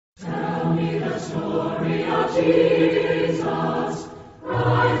Tell me the story of Jesus,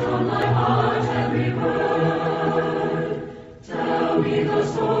 right from my heart every word. Tell me the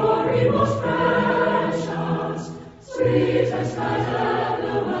story most precious, sweetest that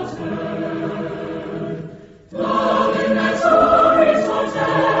ever was heard. Love in that story so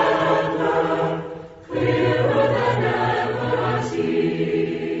tender, clearer than ever I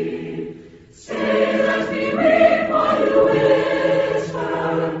see. Say, let me read while you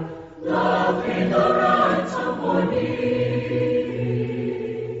whisper, love in the ransom for me.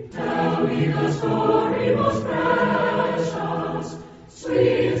 Tell me the story most precious,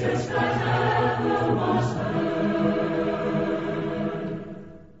 sweetest that ever was heard.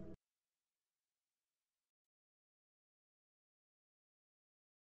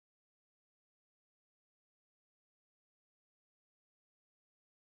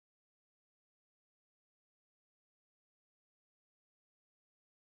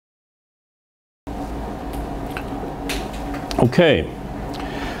 Okay,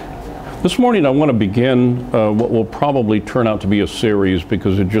 this morning I want to begin what will probably turn out to be a series,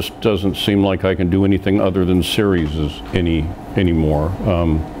 because it just doesn't seem like I can do anything other than series anymore.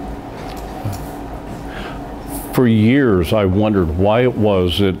 For years I wondered why it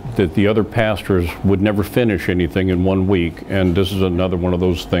was that the other pastors would never finish anything in 1 week, and this is another one of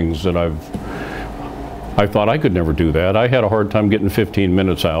those things that I thought I could never do that. I had a hard time getting 15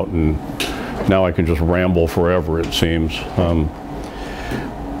 minutes out, and now I can just ramble forever, it seems.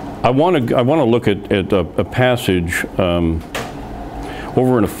 I want to look at a passage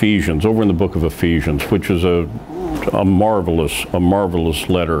over in Ephesians, over in the book of Ephesians, which is a marvelous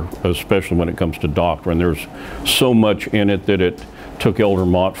letter, especially when it comes to doctrine. There's so much in it that it took Elder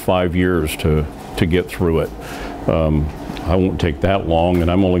Mott 5 years to get through it. I won't take that long, and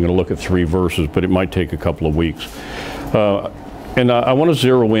I'm only going to look at 3 verses, but it might take a couple of weeks. And I want to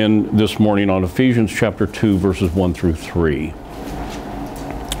zero in this morning on Ephesians chapter 2, verses 1 through 3,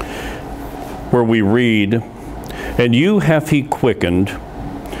 where we read, "And you hath he quickened,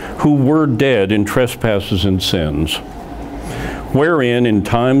 who were dead in trespasses and sins, wherein in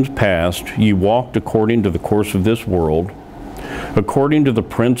times past ye walked according to the course of this world, according to the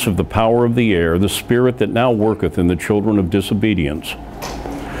prince of the power of the air, the spirit that now worketh in the children of disobedience,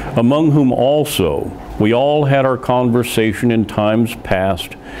 among whom also we all had our conversation in times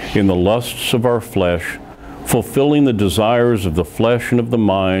past in the lusts of our flesh, fulfilling the desires of the flesh and of the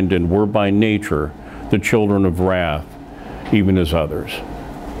mind, and were by nature the children of wrath, even as others."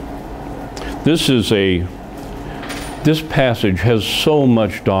 This passage has so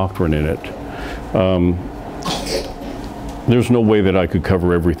much doctrine in it. There's no way that I could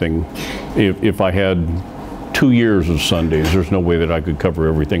cover everything. If I had 2 years of Sundays, there's no way that I could cover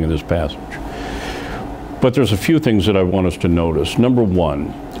everything in this passage. But there's a few things that I want us to notice. Number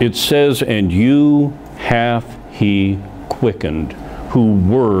one, it says, "And you hath he quickened, who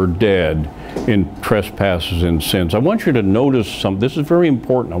were dead in trespasses and sins." I want you to notice something. This is very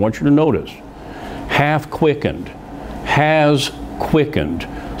important. I want you to notice. Hath quickened, has quickened,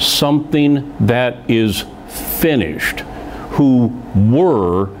 something that is finished, who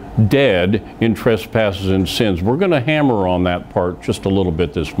were dead in trespasses and sins. We're going to hammer on that part just a little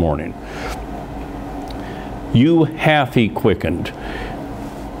bit this morning. You hath he quickened.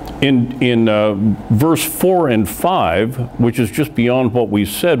 In verse 4 and 5, which is just beyond what we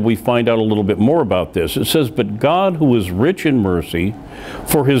said, we find out a little bit more about this. It says, "But God, who is rich in mercy,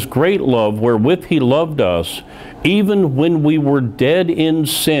 for his great love wherewith he loved us, even when we were dead in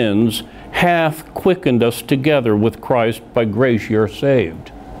sins, hath quickened us together with Christ. By grace ye are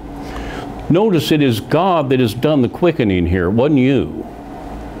saved." Notice it is God that has done the quickening here. It wasn't you.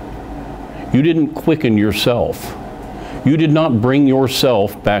 You didn't quicken yourself. You did not bring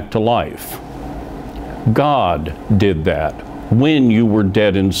yourself back to life. God did that when you were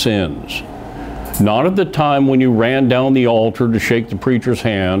dead in sins. Not at the time when you ran down the altar to shake the preacher's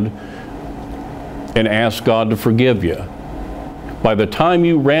hand and ask God to forgive you. By the time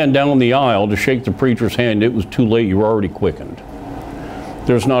you ran down the aisle to shake the preacher's hand, it was too late. You were already quickened.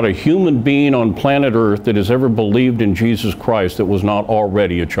 There's not a human being on planet Earth that has ever believed in Jesus Christ that was not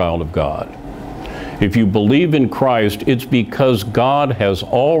already a child of God. If you believe in Christ, it's because God has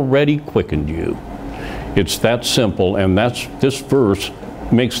already quickened you. It's that simple, and this verse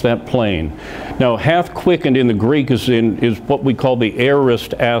makes that plain. Now, hath quickened in the Greek is what we call the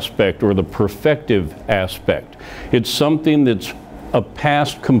aorist aspect, or the perfective aspect. It's something that's a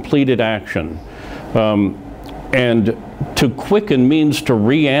past completed action. And to quicken means to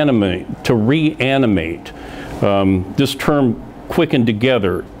reanimate. This term, quicken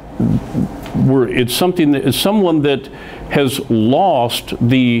together, it's something that is someone that has lost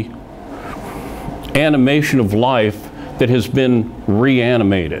the animation of life that has been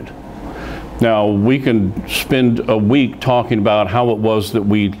reanimated. Now, we can spend a week talking about how it was that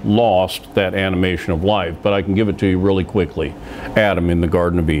we lost that animation of life, but I can give it to you really quickly. Adam in the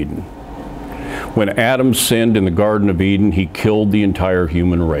Garden of Eden. When Adam sinned in the Garden of Eden, he killed the entire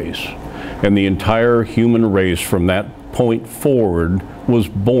human race. And the entire human race from that point forward was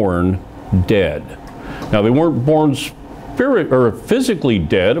born dead. Now, they weren't born physically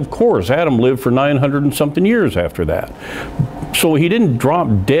dead, of course. Adam lived for 900 and something years after that. So he didn't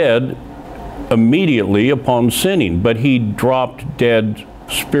drop dead immediately upon sinning, but he dropped dead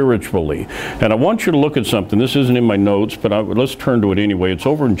spiritually. And I want you to look at something. This isn't in my notes, but let's turn to it anyway. It's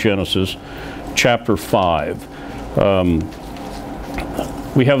over in Genesis chapter 5.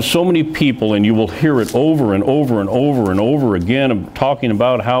 We have so many people, and you will hear it over and over and over and over again, talking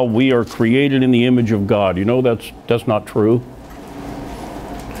about how we are created in the image of God. You know that's not true.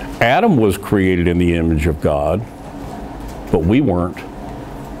 Adam was created in the image of God, but we weren't.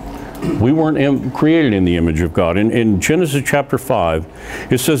 We weren't created in the image of God. In Genesis chapter 5,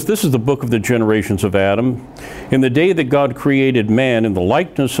 it says, "This is the book of the generations of Adam. In the day that God created man, in the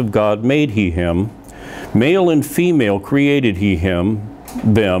likeness of God made he him. Male and female created he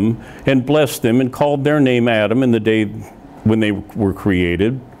them, and blessed them, and called their name Adam in the day when they were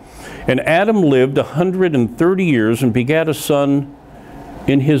created. And Adam lived 130 years and begat a son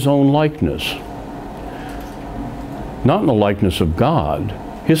in his own likeness." Not in the likeness of God.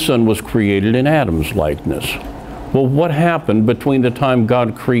 His son was created in Adam's likeness. Well, what happened between the time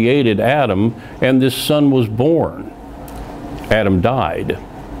God created Adam and this son was born? Adam died.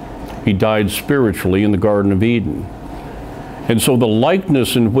 He died spiritually in the Garden of Eden. And so the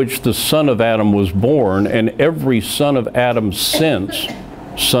likeness in which the son of Adam was born, and every son of Adam since,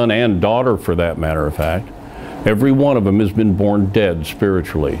 son and daughter for that matter of fact, every one of them has been born dead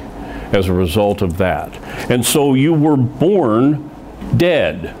spiritually as a result of that. And so you were born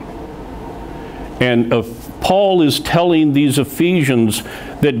dead. And Paul is telling these Ephesians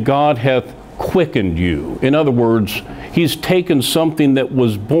that God hath quickened you. In other words, he's taken something that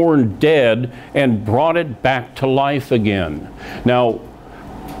was born dead and brought it back to life again. Now,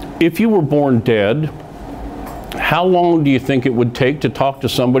 if you were born dead, how long do you think it would take to talk to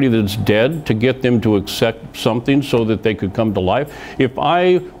somebody that's dead to get them to accept something so that they could come to life? If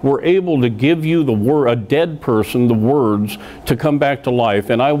I were able to give you a dead person, the words to come back to life,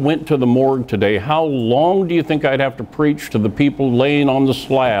 and I went to the morgue today, how long do you think I'd have to preach to the people laying on the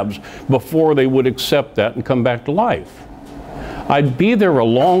slabs before they would accept that and come back to life? I'd be there a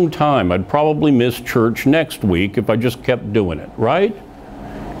long time. I'd probably miss church next week if I just kept doing it, right?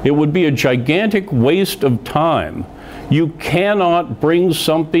 It would be a gigantic waste of time. You cannot bring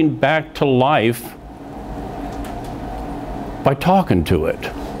something back to life by talking to it.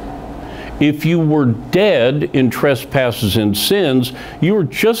 If you were dead in trespasses and sins, you are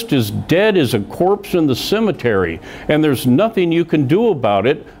just as dead as a corpse in the cemetery, and there's nothing you can do about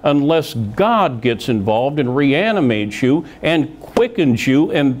it unless God gets involved and reanimates you and quickens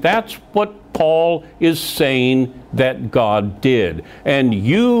you, and that's what Paul is saying that God did. "And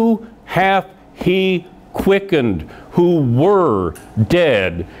you hath he quickened, who were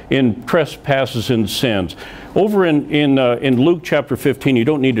dead in trespasses and sins." Over in Luke chapter 15, you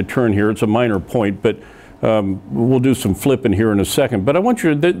don't need to turn here, it's a minor point, but we'll do some flipping here in a second. But I want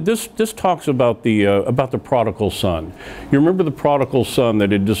you to, this talks about the prodigal son. You remember the prodigal son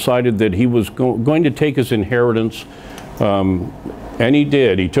that had decided that he was going to take his inheritance, and he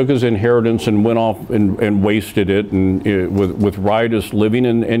did. He took his inheritance and went off and wasted it and with riotous living,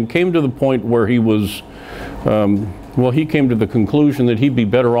 and came to the point where he was, he came to the conclusion that he'd be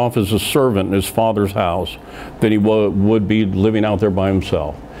better off as a servant in his father's house than he would be living out there by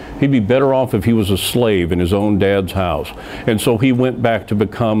himself. He'd be better off if he was a slave in his own dad's house. And so he went back to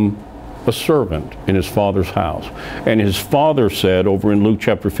become a servant in his father's house. And his father said over in Luke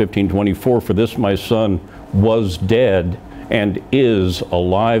chapter 15:24, "For this my son was dead and is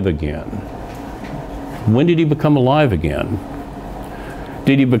alive again." When did he become alive again?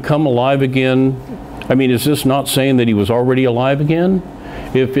 Did he become alive again? I mean, is this not saying that he was already alive again?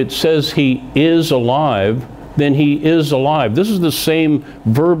 If it says he is alive, then he is alive. This is the same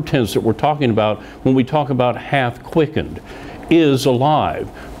verb tense that we're talking about when we talk about hath quickened. Is alive.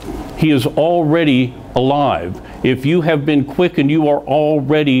 He is already alive. If you have been quickened, you are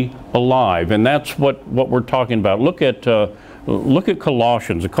already alive. And that's what we're talking about. Look at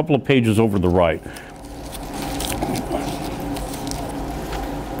Colossians, a couple of pages over the right.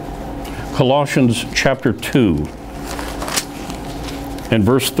 Colossians chapter 2 and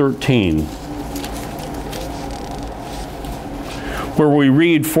verse 13. where we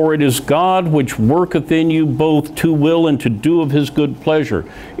read, "For it is God which worketh in you both to will and to do of his good pleasure."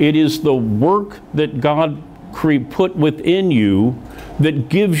 It is the work that God put within you that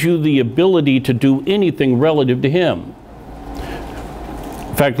gives you the ability to do anything relative to him.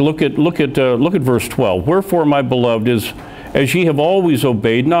 In fact, look at verse 12. "Wherefore, my beloved, as ye have always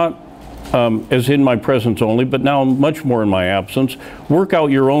obeyed, not as in my presence only, but now much more in my absence, work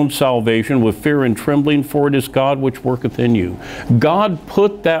out your own salvation with fear and trembling, for it is God which worketh in you." God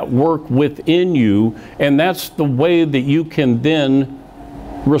put that work within you, and that's the way that you can then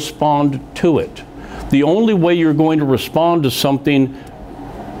respond to it. The only way you're going to respond to something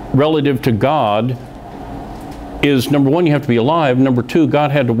relative to God is, number one, you have to be alive. Number two,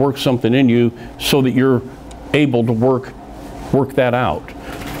 God had to work something in you so that you're able to work that out,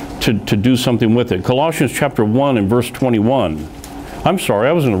 to do something with it. Colossians chapter 1 and verse 21. I'm sorry,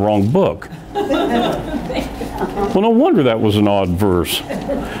 I was in the wrong book. Well, no wonder that was an odd verse.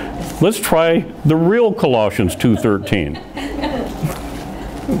 Let's try the real Colossians 2:13.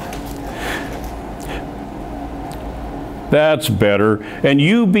 That's better. "And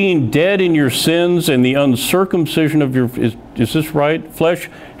you being dead in your sins and the uncircumcision of your," is this right? "Flesh,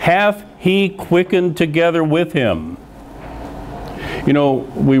 hath he quickened together with him." You know,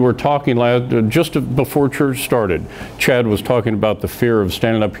 we were talking just before church started. Chad was talking about the fear of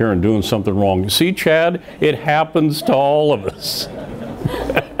standing up here and doing something wrong. See, Chad, it happens to all of us.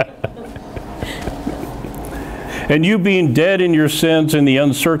 "And you being dead in your sins and the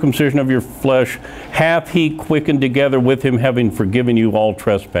uncircumcision of your flesh, hath he quickened together with him, having forgiven you all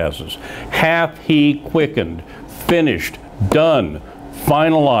trespasses." Hath he quickened, finished, done,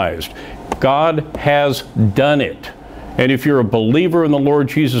 finalized. God has done it. And if you're a believer in the Lord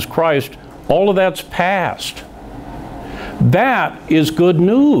Jesus Christ, all of that's past. That is good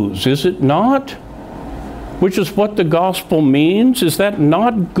news, is it not? Which is what the gospel means. Is that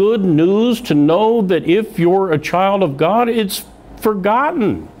not good news to know that if you're a child of God, it's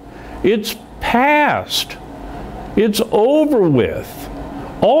forgotten, it's past, it's over with.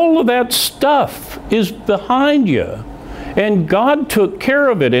 All of that stuff is behind you, and God took care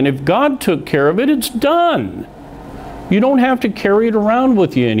of it. And if God took care of it, it's done. You don't have to carry it around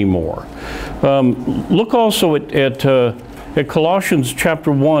with you anymore. Look also at Colossians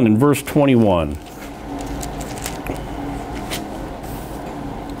chapter 1 and verse 21.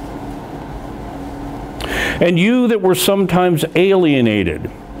 "And you that were sometimes alienated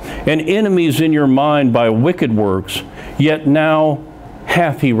and enemies in your mind by wicked works, yet now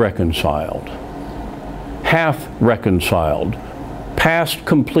hath he reconciled." Hath reconciled. Past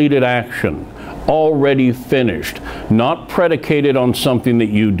completed action. Already finished. Not predicated on something that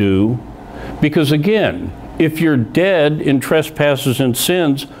you do. Because again, if you're dead in trespasses and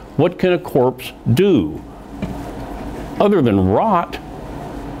sins, what can a corpse do? Other than rot.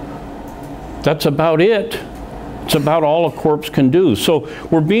 That's about it. It's about all a corpse can do. So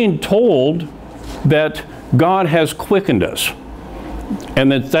we're being told that God has quickened us,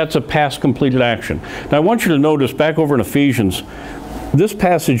 and that's a past completed action. Now I want you to notice back over in Ephesians, this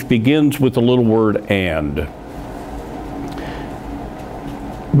passage begins with the little word "and,"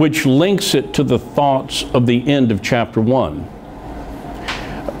 which links it to the thoughts of the end of chapter 1.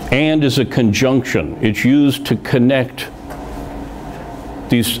 "And" is a conjunction. It's used to connect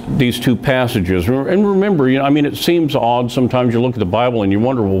these two passages. And remember, you know, I mean, it seems odd sometimes. You look at the Bible and you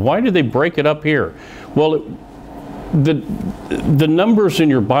wonder, well, why did they break it up here? Well, the numbers in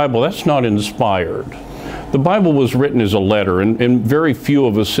your Bible, that's not inspired. The Bible was written as a letter, and very few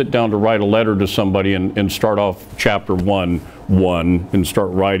of us sit down to write a letter to somebody and start off chapter 1 and start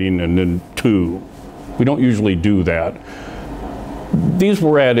writing, and then 2. We don't usually do that. These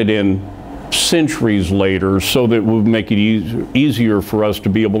were added in centuries later so that it would make it easier for us to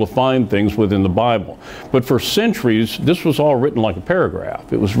be able to find things within the Bible. But for centuries, this was all written like a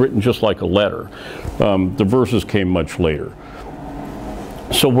paragraph. It was written just like a letter. The verses came much later.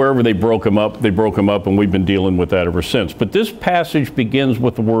 So wherever they broke them up, and we've been dealing with that ever since. But this passage begins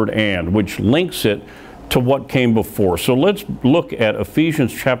with the word "and," which links it to what came before. So let's look at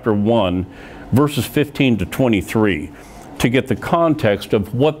Ephesians chapter 1, verses 15 to 23, to get the context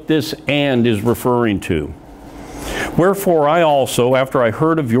of what this "and" is referring to. "Wherefore I also, after I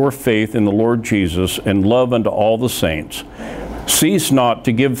heard of your faith in the Lord Jesus and love unto all the saints, cease not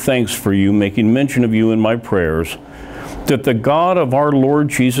to give thanks for you, making mention of you in my prayers, that the God of our Lord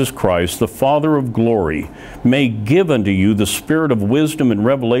Jesus Christ, the Father of glory, may give unto you the spirit of wisdom and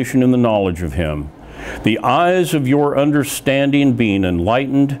revelation in the knowledge of him, the eyes of your understanding being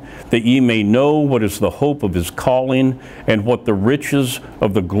enlightened, that ye may know what is the hope of his calling, and what the riches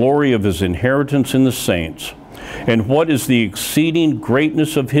of the glory of his inheritance in the saints, And what is the exceeding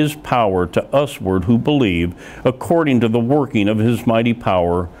greatness of his power to usward who believe, according to the working of his mighty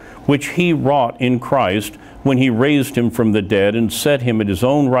power, which he wrought in Christ, when he raised him from the dead and set him at his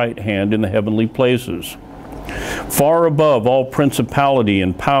own right hand in the heavenly places, far above all principality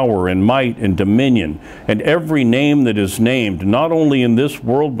and power and might and dominion, and every name that is named, not only in this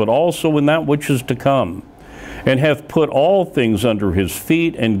world, but also in that which is to come, and hath put all things under his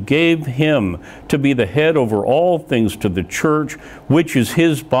feet, and gave him to be the head over all things to the church, which is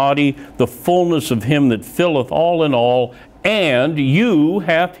his body, the fullness of him that filleth all in all. And you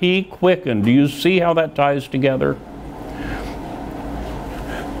hath he quickened. Do you see how that ties together?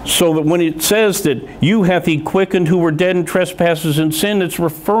 So that when it says that you hath he quickened who were dead in trespasses and sin, it's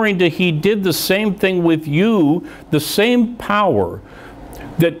referring to he did the same thing with you, the same power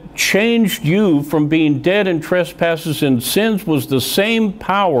that changed you from being dead in trespasses and sins was the same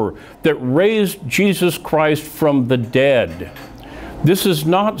power that raised Jesus Christ from the dead. This is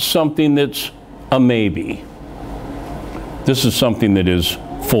not something that's a maybe. This is something that is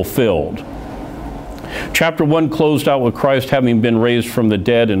fulfilled. Chapter 1 closed out with Christ having been raised from the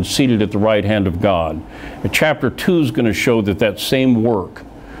dead and seated at the right hand of God. And chapter 2 is going to show that that same work,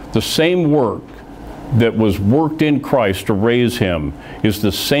 the same work that was worked in Christ to raise him, is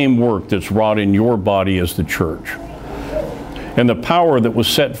the same work that's wrought in your body as the church. And the power that was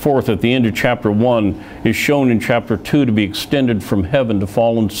set forth at the end of chapter 1 is shown in chapter 2 to be extended from heaven to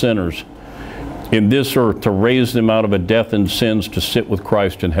fallen sinners in this earth, to raise them out of a death and sins to sit with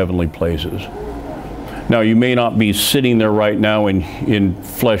Christ in heavenly places. Now, you may not be sitting there right now in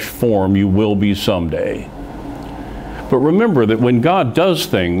flesh form. You will be someday. But remember that when God does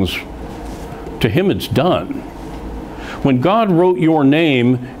things, to him it's done. When God wrote your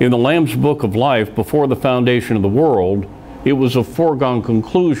name in the Lamb's Book of Life before the foundation of the world, it was a foregone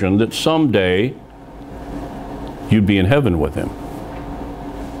conclusion that someday you'd be in heaven with him.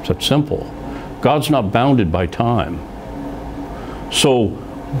 It's that simple. God's not bounded by time. So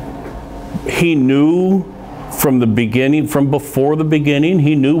he knew from the beginning, from before the beginning,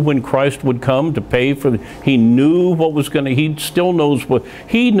 he knew when Christ would come to pay for he knew what was going to, he still knows what,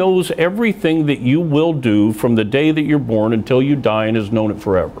 he knows everything that you will do from the day that you're born until you die, and has known it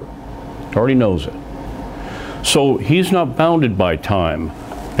forever. He already knows it. So he's not bounded by time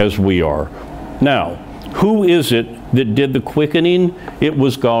as we are. Now, who is it that did the quickening? It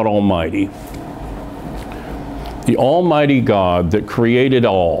was God Almighty. The Almighty God that created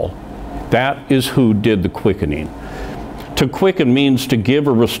all, that is who did the quickening. To quicken means to give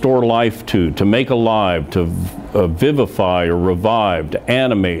or restore life to make alive, to vivify or revive, to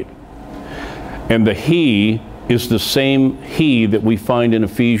animate. And the He is the same He that we find in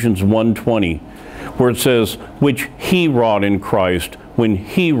Ephesians 1:20, where it says, which He wrought in Christ when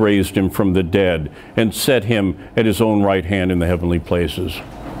He raised him from the dead and set him at his own right hand in the heavenly places.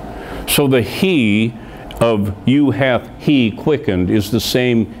 So the He of you hath he quickened is the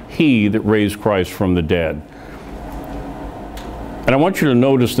same he that raised Christ from the dead. And I want you to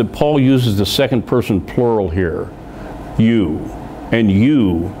notice that Paul uses the second person plural here, you, and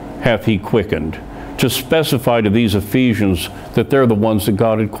you hath he quickened, to specify to these Ephesians that they're the ones that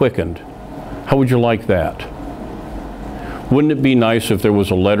God had quickened. How would you like that? Wouldn't it be nice if there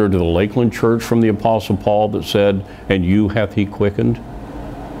was a letter to the Lakeland Church from the Apostle Paul that said, and you hath he quickened?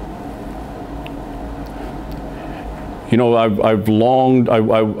 You know, I've longed,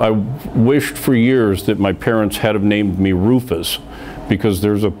 I wished for years that my parents had have named me Rufus, because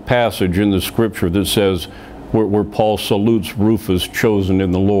there's a passage in the scripture that says where Paul salutes Rufus, chosen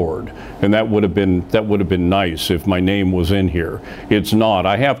in the Lord. And that would have been nice if my name was in here. It's not.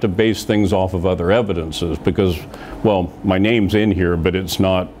 I have to base things off of other evidences because, well, my name's in here, but it's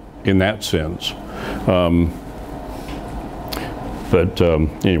not in that sense.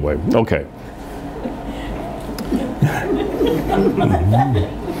 Anyway, okay.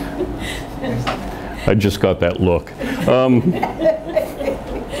 I just got that look.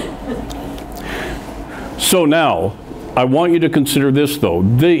 So now, I want you to consider this though.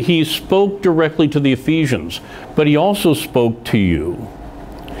 He spoke directly to the Ephesians, but he also spoke to you.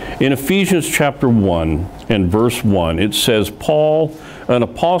 In Ephesians chapter 1 and verse 1, it says, Paul, an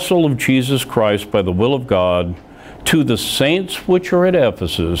apostle of Jesus Christ by the will of God, to the saints which are at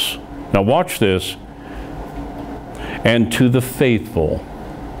Ephesus. Now watch this. And to the faithful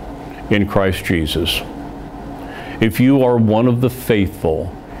in Christ Jesus. If you are one of the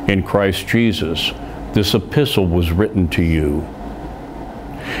faithful in Christ Jesus, this epistle was written to you.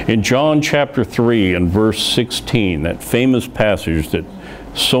 In John chapter 3 and verse 16, that famous passage that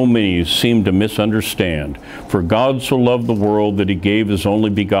so many seem to misunderstand. For God so loved the world that he gave his only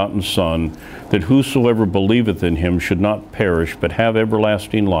begotten Son, that whosoever believeth in him should not perish, but have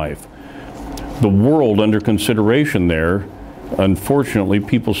everlasting life. The world under consideration there, unfortunately,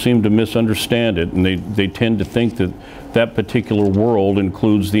 people seem to misunderstand it, and they tend to think that that particular world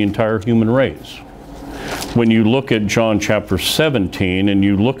includes the entire human race. When you look at John chapter 17 and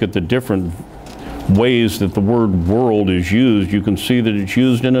you look at the different ways that the word world is used, you can see that it's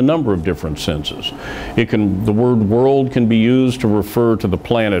used in a number of different senses. The word world can be used to refer to the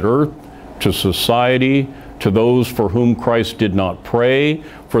planet Earth, to society, to those for whom Christ did not pray,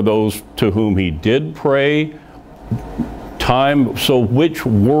 for those to whom he did pray. Time. So which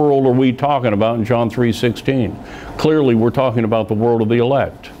world are we talking about in John 3:16? Clearly we're talking about the world of the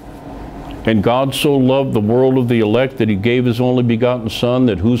elect. And God so loved the world of the elect that he gave his only begotten Son,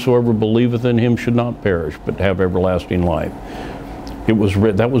 that whosoever believeth in him should not perish, but have everlasting life. That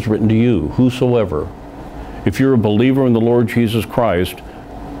was written to you, whosoever. If you're a believer in the Lord Jesus Christ,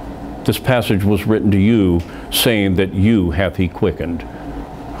 this passage was written to you, saying that you hath he quickened,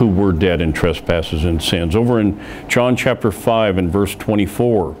 who were dead in trespasses and sins. Over in John chapter 5 and verse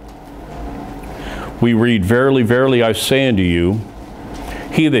 24, we read, Verily, verily, I say unto you,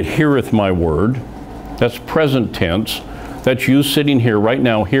 he that heareth my word, that's present tense, that's you sitting here right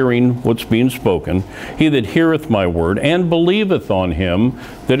now hearing what's being spoken, he that heareth my word and believeth on him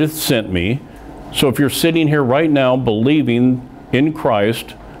that hath sent me. So if you're sitting here right now believing in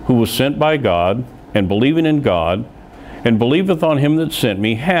Christ, who was sent by God, and believing in God, and believeth on him that sent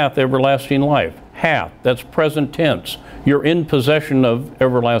me, hath everlasting life. Hath, that's present tense. You're in possession of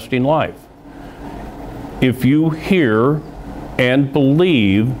everlasting life. If you hear and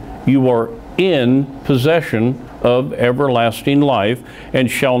believe, you are in possession of everlasting life,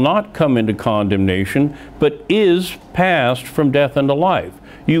 and shall not come into condemnation, but is passed from death unto life.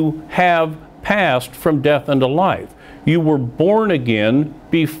 You have passed from death unto life. You were born again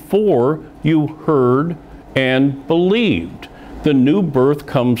before you heard and believed. The new birth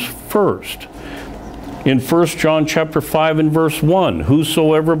comes first. In 1 John chapter 5 and verse 1,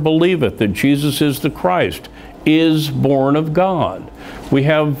 whosoever believeth that Jesus is the Christ is born of God. We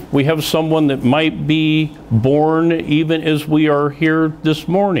have someone that might be born even as we are here this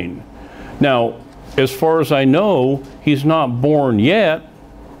morning. Now, as far as I know, he's not born yet,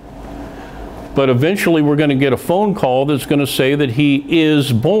 but eventually we're going to get a phone call that's going to say that he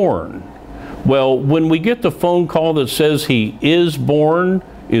is born. Well, when we get the phone call that says he is born,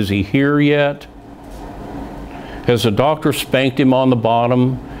 is he here yet? Has the doctor spanked him on the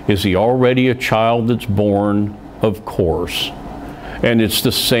bottom? Is he already a child that's born? Of course. And it's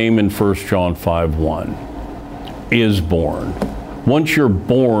the same in 1 John 5:1. Is born. Once you're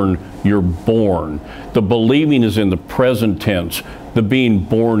born, you're born. The believing is in the present tense. The being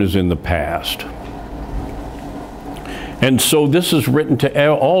born is in the past. And so this is written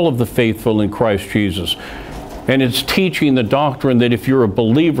to all of the faithful in Christ Jesus. And it's teaching the doctrine that if you're a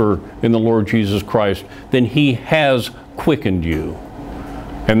believer in the Lord Jesus Christ, then he has quickened you.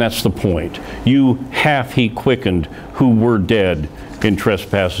 And that's the point. You hath he quickened who were dead in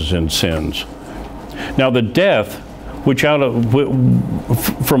trespasses and sins. Now the death which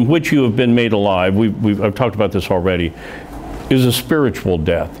from which you have been made alive, I've talked about this already, is a spiritual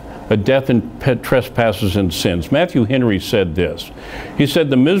death. A death in trespasses and sins. Matthew Henry said this. He said,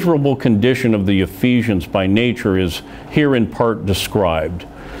 the miserable condition of the Ephesians by nature is here in part described.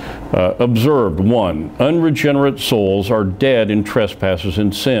 Observed, 1, unregenerate souls are dead in trespasses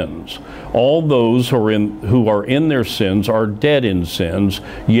and sins. All those who are in their sins are dead in sins,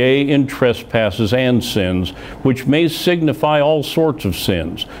 yea, in trespasses and sins, which may signify all sorts of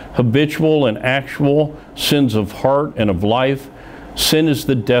sins, habitual and actual, sins of heart and of life. Sin is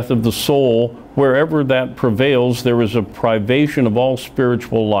the death of the soul. Wherever that prevails, there is a privation of all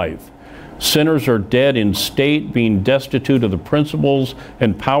spiritual life. Sinners are dead in state, being destitute of the principles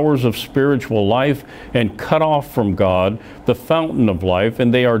and powers of spiritual life and cut off from God, the fountain of life,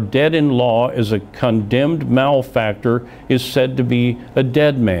 and they are dead in law as a condemned malefactor is said to be a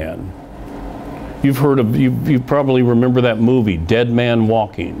dead man. You probably remember that movie, Dead Man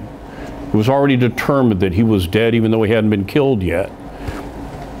Walking. It was already determined that he was dead even though he hadn't been killed yet.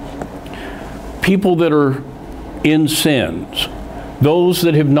 People that are in sins, those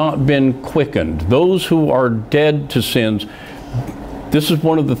that have not been quickened, those who are dead to sins, this is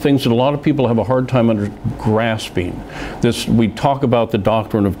one of the things that a lot of people have a hard time grasping. We talk about the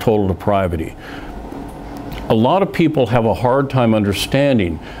doctrine of total depravity. A lot of people have a hard time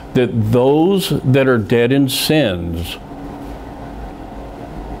understanding that those that are dead in sins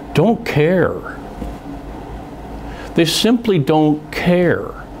don't care. They simply don't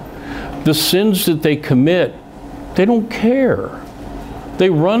care. The sins that they commit, they don't care. They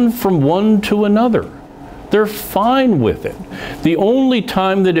run from one to another. They're fine with it. The only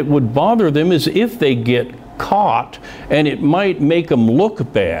time that it would bother them is if they get caught, and it might make them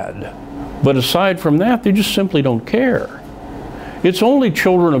look bad. But aside from that, they just simply don't care. It's only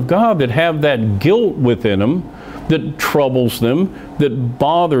children of God that have that guilt within them that troubles them, that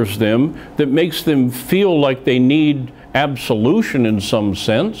bothers them, that makes them feel like they need absolution in some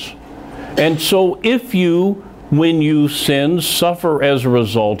sense. And so if you, when you sin, suffer as a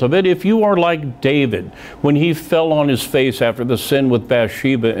result of it, if you are like David, when he fell on his face after the sin with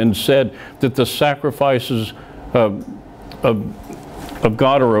Bathsheba and said that the sacrifices of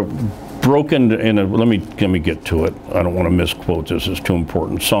God are broken in a, let me get to it. I don't want to misquote this, it's too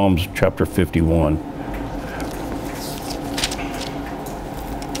important. Psalms chapter 51.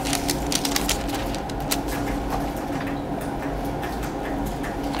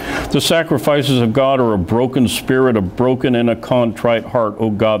 The sacrifices of God are a broken spirit, a broken and a contrite heart. O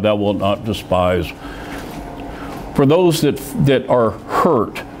God, thou wilt not despise. For those that are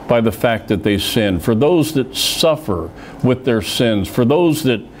hurt by the fact that they sin, for those that suffer with their sins, for those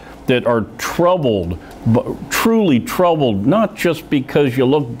that are troubled, truly troubled, not just because you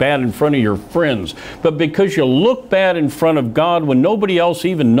look bad in front of your friends, but because you look bad in front of God when nobody else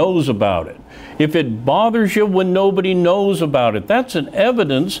even knows about it. If it bothers you when nobody knows about it, that's an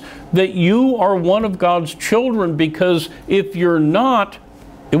evidence that you are one of God's children, because if you're not,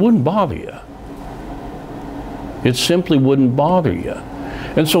 it wouldn't bother you. It simply wouldn't bother you.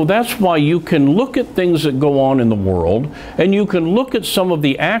 And so that's why you can look at things that go on in the world, and you can look at some of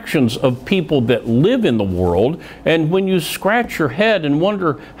the actions of people that live in the world, and when you scratch your head and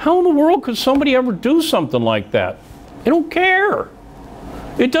wonder, how in the world could somebody ever do something like that? They don't care.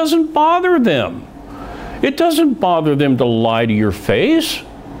 It doesn't bother them. It doesn't bother them to lie to your face.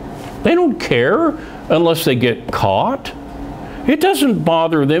 They don't care unless they get caught. It doesn't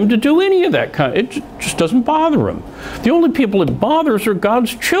bother them to do any of that kind. It just doesn't bother them. The only people it bothers are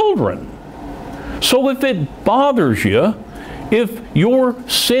God's children. So if it bothers you, if your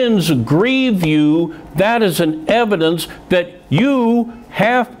sins grieve you, that is an evidence that you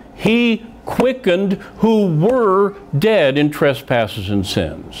hath he quickened who were dead in trespasses and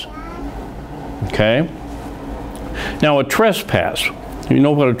sins. Okay? Now a trespass, you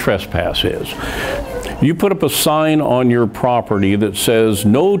know what a trespass is. You put up a sign on your property that says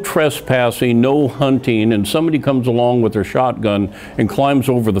no trespassing, no hunting, and somebody comes along with their shotgun and climbs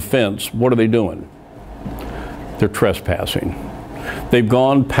over the fence. What are they doing? They're trespassing. They've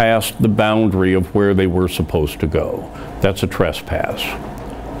gone past the boundary of where they were supposed to go. That's a trespass.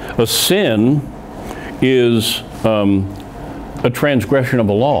 A sin is a transgression of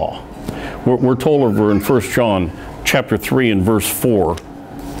a law. We're told over in 1 John chapter 3 and verse 4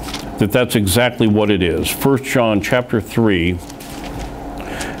 that that's exactly what it is. 1 John chapter 3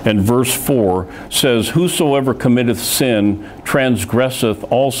 and verse 4 says, whosoever committeth sin transgresseth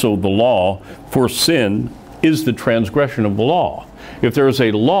also the law, for sin is the transgression of the law. If there is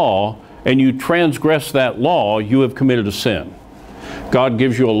a law and you transgress that law, you have committed a sin. God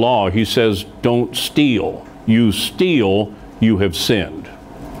gives you a law. He says, don't steal. You steal, you have sinned.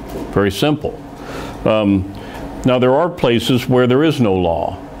 Very simple. Now there are places where there is no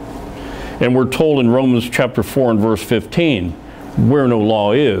law. And we're told in Romans chapter 4 and verse 15, where no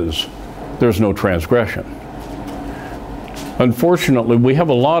law is, there's no transgression. Unfortunately, we have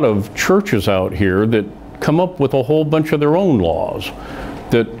a lot of churches out here that come up with a whole bunch of their own laws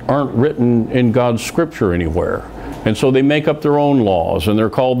that aren't written in God's scripture anywhere. And so they make up their own laws, and they're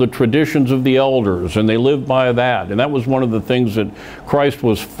called the traditions of the elders, and they live by that. And that was one of the things that Christ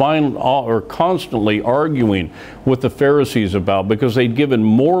was constantly arguing with the Pharisees about, because they'd given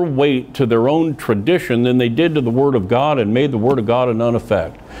more weight to their own tradition than they did to the Word of God, and made the Word of God of none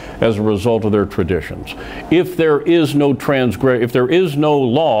effect as a result of their traditions. If there is no if there is no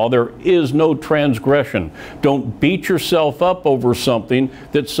law, there is no transgression. Don't beat yourself up over something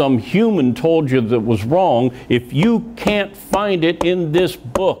that some human told you that was wrong if you can't find it in this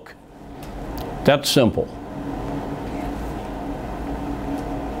book. That's simple.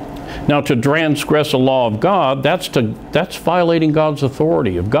 Now, to transgress a law of God, that's violating God's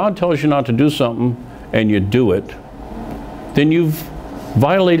authority. If God tells you not to do something and you do it, then you've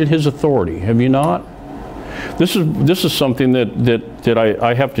violated His authority, have you not? This is something that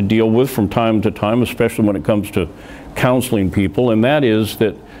I have to deal with from time to time, especially when it comes to counseling people, and that is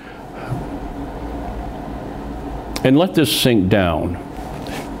that, and let this sink down.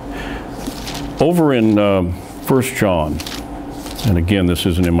 Over in 1 John And again, this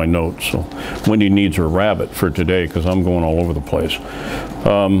isn't in my notes, so Wendy needs her rabbit for today because I'm going all over the place.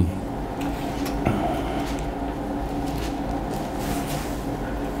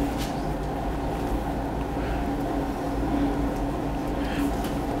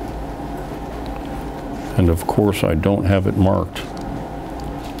 And of course, I don't have it marked.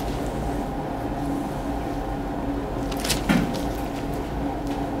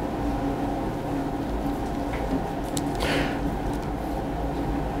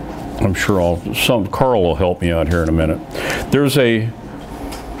 I'm sure Carl will help me out here in a minute.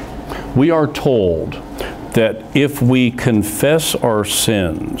 We are told that if we confess our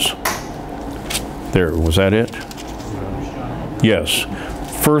sins, was that it? Yes.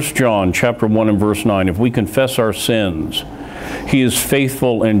 1 John chapter 1 and verse 9, if we confess our sins, he is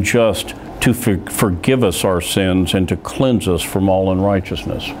faithful and just to forgive us our sins and to cleanse us from all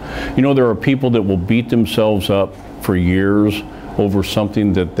unrighteousness. You know, there are people that will beat themselves up for years over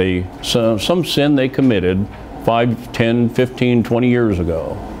something that some sin they committed 5, 10, 15, 20 years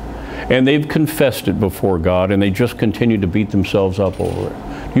ago. And they've confessed it before God, and they just continue to beat themselves up over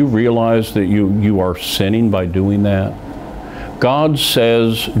it. Do you realize that you are sinning by doing that?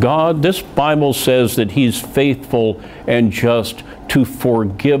 This Bible says that he's faithful and just to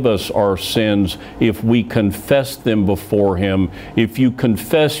forgive us our sins if we confess them before him. If you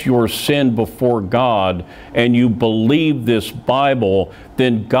confess your sin before God and you believe this Bible,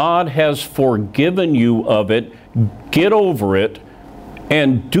 then God has forgiven you of it. Get over it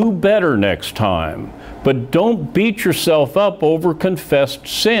and do better next time. But don't beat yourself up over confessed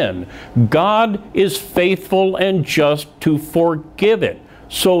sin. God is faithful and just to forgive it.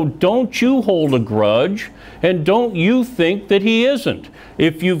 So don't you hold a grudge, and don't you think that he isn't.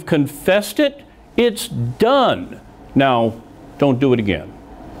 If you've confessed it, it's done. Now, don't do it again.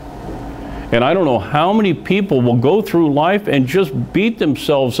 And I don't know how many people will go through life and just beat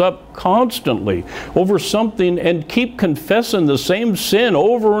themselves up constantly over something and keep confessing the same sin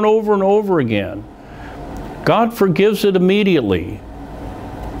over and over and over again. God forgives it immediately.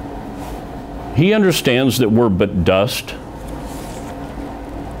 He understands that we're but dust.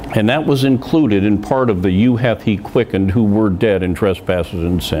 And that was included in part of the "you hath he quickened who were dead in trespasses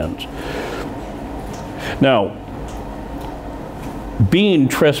and sins." Now, being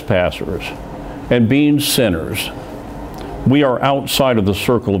trespassers and being sinners, we are outside of the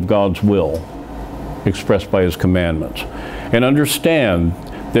circle of God's will expressed by his commandments. And understand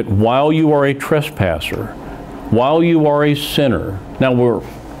that while you are a trespasser, while you are a sinner, now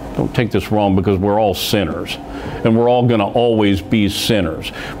don't take this wrong, because we're all sinners and we're all going to always be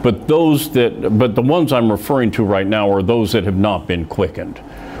sinners. But the ones I'm referring to right now are those that have not been quickened.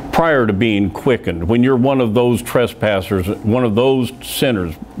 Prior to being quickened, when you're one of those trespassers, one of those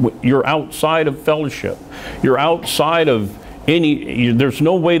sinners, you're outside of fellowship. You're outside of there's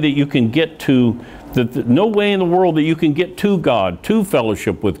no way that you can get to no way in the world that you can get to God, to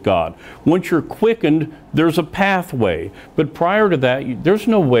fellowship with God. Once you're quickened, there's a pathway. But prior to that, there's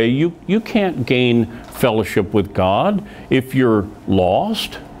no way. You can't gain fellowship with God if you're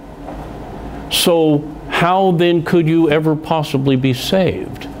lost. So how then could you ever possibly be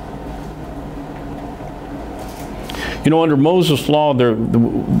saved? You know, under Moses' law, there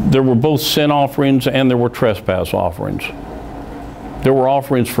were both sin offerings and there were trespass offerings. There were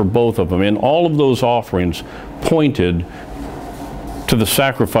offerings for both of them, and all of those offerings pointed to the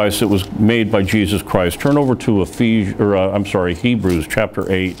sacrifice that was made by Jesus Christ. Turn over to Hebrews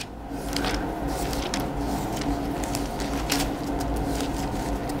chapter 8.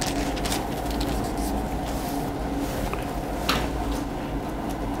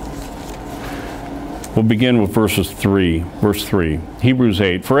 We'll begin with verse 3. Hebrews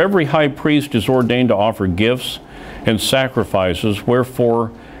 8. For every high priest is ordained to offer gifts and sacrifices,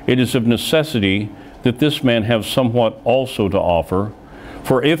 wherefore it is of necessity that this man have somewhat also to offer.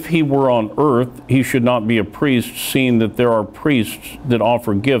 For if he were on earth, he should not be a priest, seeing that there are priests that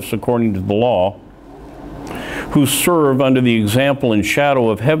offer gifts according to the law, who serve under the example and shadow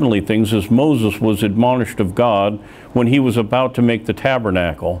of heavenly things, as Moses was admonished of God when he was about to make the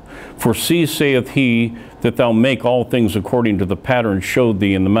tabernacle. For see, saith he, that thou make all things according to the pattern showed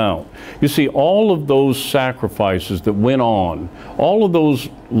thee in the mount. You see, all of those sacrifices that went on, all of those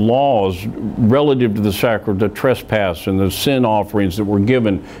laws relative to the trespass and the sin offerings that were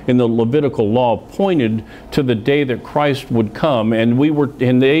given in the Levitical law pointed to the day that Christ would come, and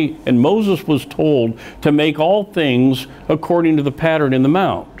Moses was told to make all things according to the pattern in the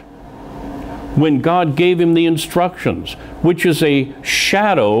mount. When God gave him the instructions, which is a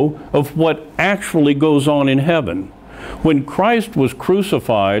shadow of what actually goes on in heaven. When Christ was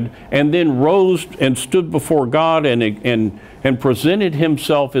crucified and then rose and stood before God and and presented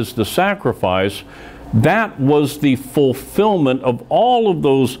himself as the sacrifice, that was the fulfillment of all of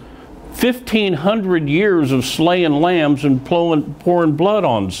those 1,500 years of slaying lambs and pouring blood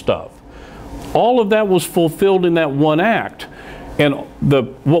on stuff. All of that was fulfilled in that one act. And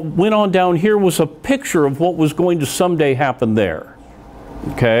what went on down here was a picture of what was going to someday happen there.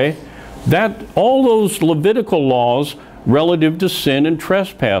 Okay? All those Levitical laws relative to sin and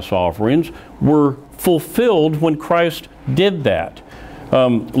trespass offerings were fulfilled when Christ did that.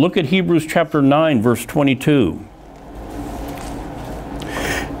 Look at Hebrews chapter 9, verse 22.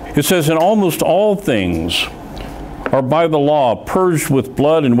 It says, "And almost all things are by the law purged with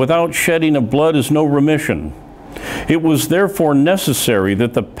blood, and without shedding of blood is no remission. It was therefore necessary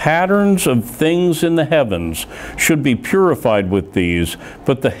that the patterns of things in the heavens should be purified with these,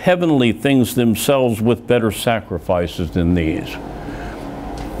 but the heavenly things themselves with better sacrifices than these."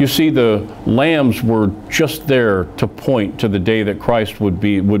 You see, the lambs were just there to point to the day that Christ would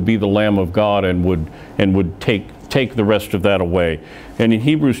be the Lamb of God and would take the rest of that away. And in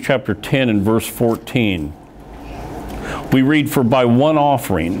Hebrews chapter 10 and verse 14, we read, "For by one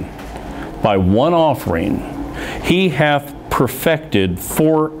offering, he hath perfected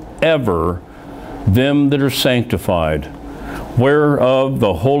forever them that are sanctified, whereof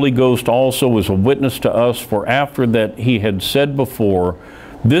the Holy Ghost also is a witness to us, for after that he had said before,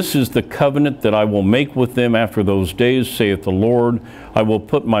 This is the covenant that I will make with them after those days, saith the Lord. I will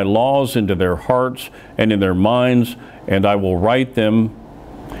put my laws into their hearts and in their minds, and I will write them,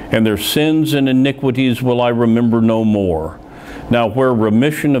 and their sins and iniquities will I remember no more. Now where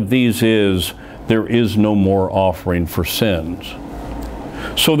remission of these is, there is no more offering for sins."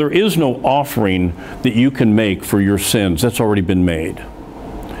 So there is no offering that you can make for your sins. That's already been made.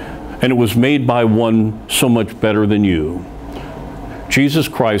 And it was made by one so much better than you. Jesus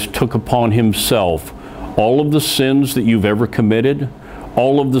Christ took upon himself all of the sins that you've ever committed,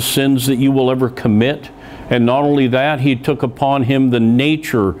 all of the sins that you will ever commit, and not only that, he took upon him the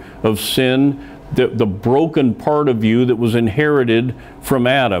nature of sin, the broken part of you that was inherited from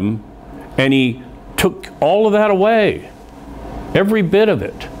Adam, and he took all of that away, every bit of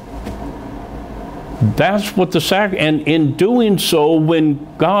it. That's what and in doing so, when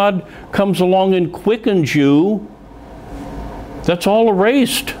God comes along and quickens you, that's all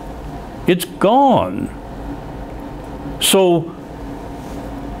erased. It's gone. So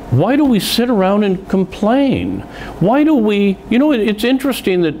why do we sit around and complain? Why do we, it's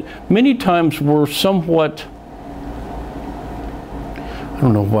interesting that many times we're somewhat, I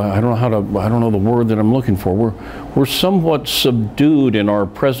don't know the word that I'm looking for. We're somewhat subdued in our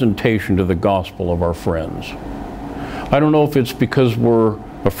presentation to the gospel of our friends. I don't know if it's because we're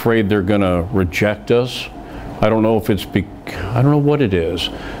afraid they're going to reject us. I don't know if I don't know what it is,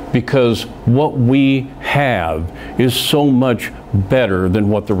 because what we have is so much better than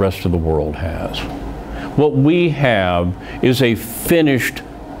what the rest of the world has. What we have is a finished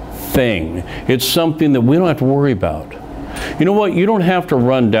thing. It's something that we don't have to worry about. You know what? You don't have to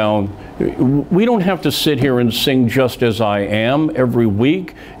run down. We don't have to sit here and sing "Just As I Am" every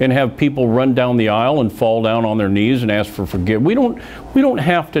week and have people run down the aisle and fall down on their knees and ask for forgiveness. We don't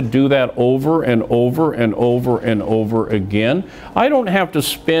have to do that over and over and over and over again. I don't have to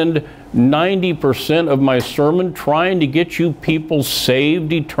spend 90% of my sermon trying to get you people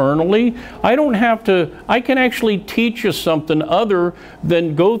saved eternally. I can actually teach you something other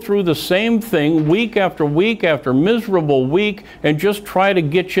than go through the same thing week after week after miserable week and just try to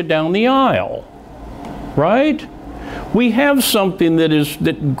get you down the aisle. Right? We have something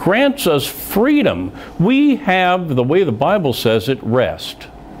that grants us freedom. We have, the way the Bible says it, rest.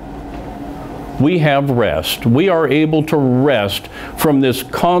 We have rest. We are able to rest from this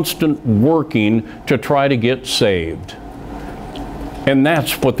constant working to try to get saved. And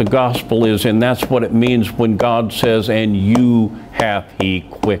that's what the gospel is, and that's what it means when God says, "And you hath he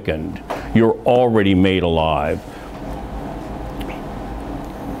quickened." You're already made alive.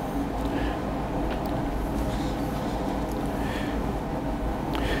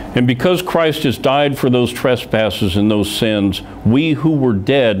 And because Christ has died for those trespasses and those sins, we who were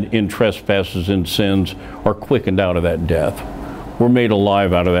dead in trespasses and sins are quickened out of that death. We're made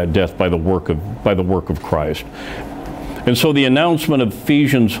alive out of that death by the work of Christ. And so the announcement of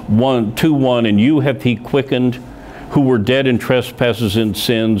Ephesians 2:1, "And you hath he quickened, who were dead in trespasses and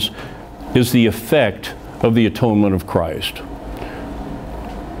sins," is the effect of the atonement of Christ.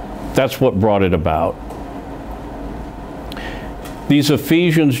 That's what brought it about. These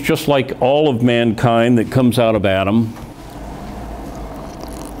Ephesians, just like all of mankind that comes out of Adam,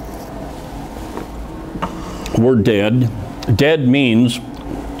 were dead. Dead means,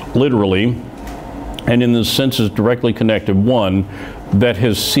 literally, and in this sense is directly connected. One that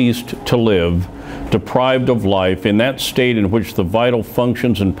has ceased to live, deprived of life, in that state in which the vital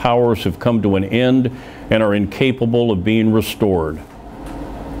functions and powers have come to an end and are incapable of being restored.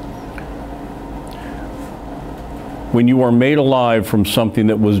 When you are made alive from something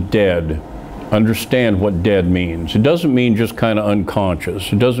that was dead, understand what dead means. It doesn't mean just kind of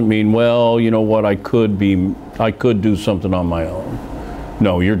unconscious. It doesn't mean, well, you know what, I could do something on my own.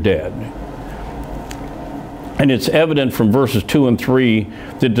 No, you're dead. And it's evident from verses 2 and 3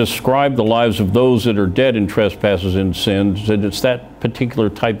 that describe the lives of those that are dead in trespasses and sins, that it's that particular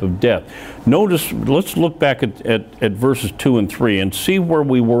type of death. Notice, let's look back at verses 2 and 3 and see where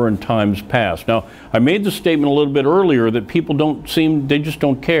we were in times past. Now, I made the statement a little bit earlier that people they just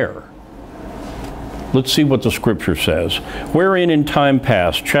don't care. Let's see what the scripture says. Wherein in time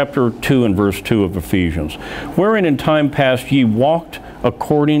past, chapter 2 and verse 2 of Ephesians, wherein in time past ye walked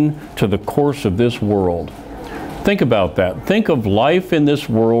according to the course of this world. Think about that. Think of life in this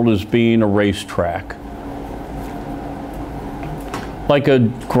world as being a racetrack. Like a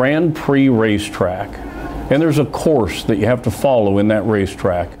Grand Prix racetrack. And there's a course that you have to follow in that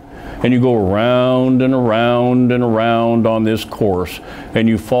racetrack. And you go around and around and around on this course. And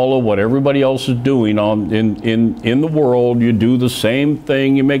you follow what everybody else is doing in the world. You do the same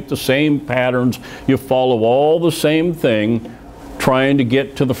thing. You make the same patterns. You follow all the same thing, trying to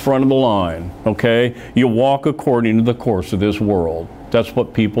get to the front of the line, okay? You walk according to the course of this world. That's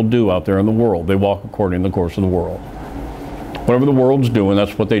what people do out there in the world. They walk according to the course of the world. Whatever the world's doing,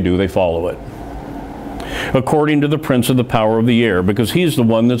 that's what they do. They follow it. According to the prince of the power of the air, because he's the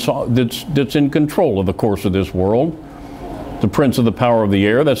one that's in control of the course of this world. The prince of the power of the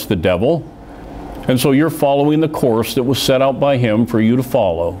air, that's the devil. And so you're following the course that was set out by him for you to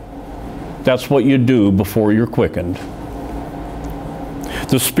follow. That's what you do before you're quickened.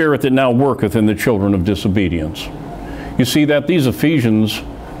 The spirit that now worketh in the children of disobedience. You see that these Ephesians,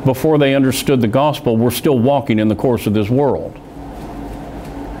 before they understood the gospel, were still walking in the course of this world.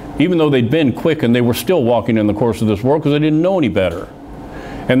 Even though they'd been quickened, they were still walking in the course of this world because they didn't know any better.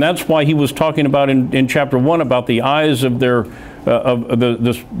 And that's why he was talking about in chapter 1 about the eyes of their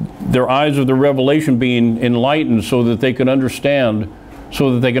eyes of their revelation being enlightened so that they could understand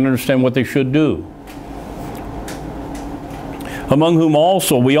what they should do. Among whom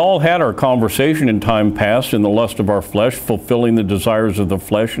also we all had our conversation in time past in the lust of our flesh, fulfilling the desires of the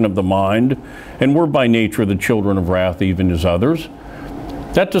flesh and of the mind, and were by nature the children of wrath, even as others.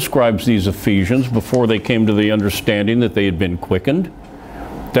 That describes these Ephesians before they came to the understanding that they had been quickened.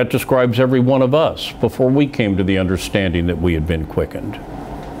 That describes every one of us before we came to the understanding that we had been quickened.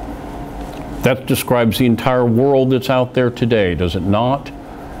 That describes the entire world that's out there today, does it not?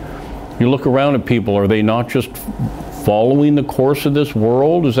 You look around at people, are they not just following the course of this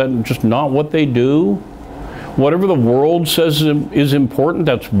world? Is that just not what they do? Whatever the world says is important,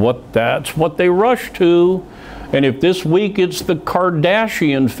 that's what they rush to. And if this week it's the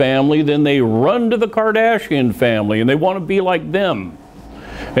Kardashian family, then they run to the Kardashian family and they want to be like them.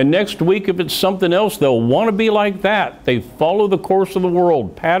 And next week, if it's something else, they'll want to be like that. They follow the course of the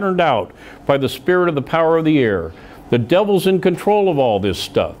world, patterned out by the spirit of the power of the air. The devil's in control of all this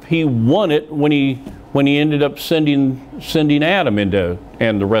stuff. He won it when he ended up sending Adam and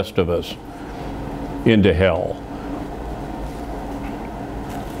the rest of us into hell.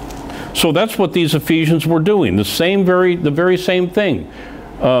 So that's what these Ephesians were doing. The very same thing.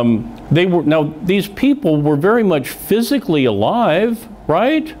 These people were very much physically alive,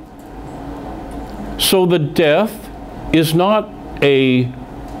 right? So the death is not they're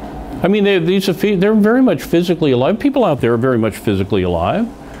very much physically alive. People out there are very much physically alive.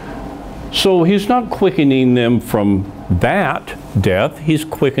 So he's not quickening them from that death, he's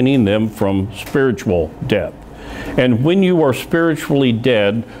quickening them from spiritual death. And when you are spiritually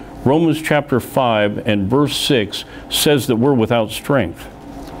dead, Romans chapter 5 and verse 6 says that we're without strength.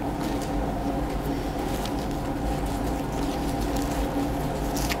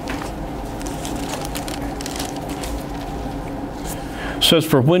 It says,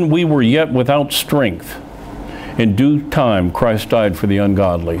 for when we were yet without strength, in due time Christ died for the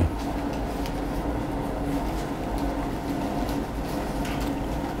ungodly.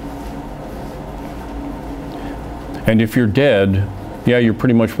 And if you're dead, yeah, you're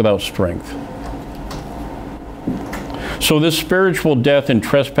pretty much without strength. So this spiritual death in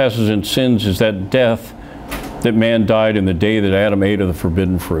trespasses and sins is that death that man died in the day that Adam ate of the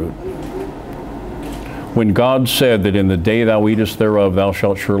forbidden fruit. When God said that in the day thou eatest thereof thou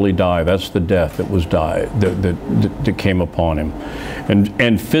shalt surely die, that's the death that was that came upon him.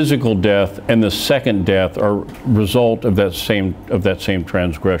 And physical death and the second death are result of that same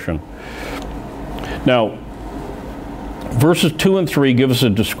transgression. Now, verses 2 and 3 give us a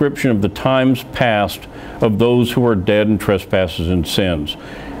description of the times past of those who are dead in trespasses and sins.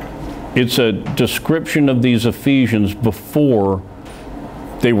 It's a description of these Ephesians before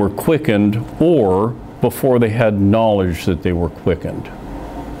they were quickened or before they had knowledge that they were quickened.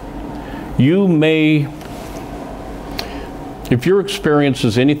 You may, if your experience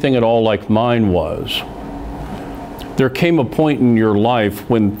is anything at all like mine was, there came a point in your life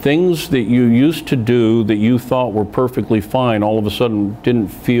when things that you used to do that you thought were perfectly fine all of a sudden didn't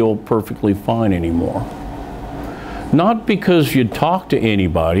feel perfectly fine anymore. Not because you talked to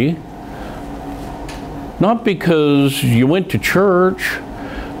anybody, not because you went to church,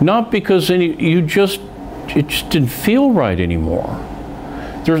 not because it just didn't feel right anymore.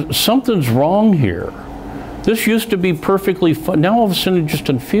 Something's wrong here. This used to be perfectly fun. Now all of a sudden it just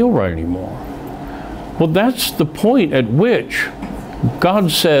doesn't feel right anymore. Well, that's the point at which God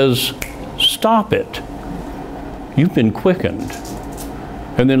says, stop it. You've been quickened.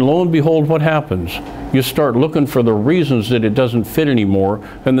 And then lo and behold, what happens? You start looking for the reasons that it doesn't fit anymore,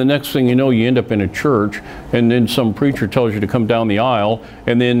 and the next thing you know, you end up in a church, and then some preacher tells you to come down the aisle,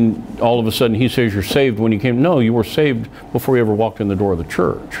 and then all of a sudden he says you're saved when you came. No, you were saved before you ever walked in the door of the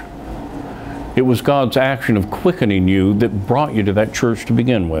church. It was God's action of quickening you that brought you to that church to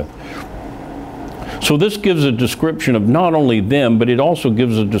begin with. So this gives a description of not only them, but it also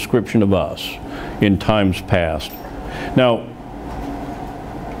gives a description of us in times past. Now,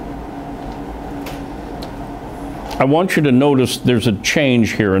 I want you to notice there's a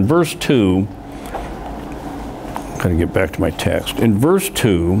change here. In verse 2, I'm going to get back to my text. In verse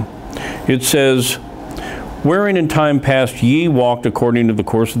 2, it says, wherein in time past ye walked according to the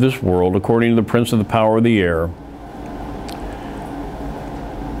course of this world, according to the prince of the power of the air,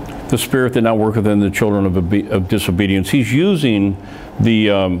 the spirit that now worketh in the children of disobedience. He's using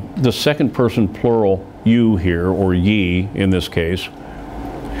the second person plural you here, or ye in this case.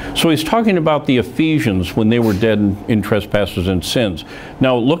 So he's talking about the Ephesians when they were dead in trespasses and sins.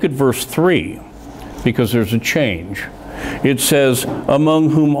 Now look at verse 3, because there's a change. It says,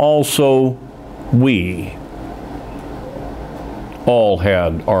 among whom also we all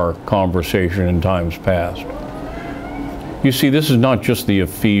had our conversation in times past. You see, this is not just the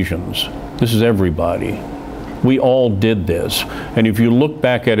Ephesians. This is everybody. We all did this. And if you look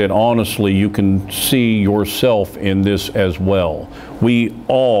back at it honestly, you can see yourself in this as well. We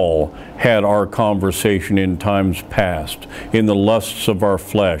all had our conversation in times past, in the lusts of our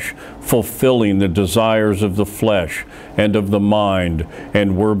flesh, fulfilling the desires of the flesh and of the mind,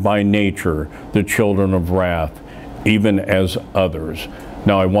 and were by nature the children of wrath, even as others.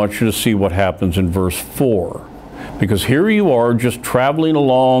 Now I want you to see what happens in verse 4. Because here you are just traveling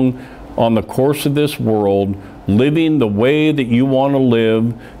along on the course of this world, living the way that you want to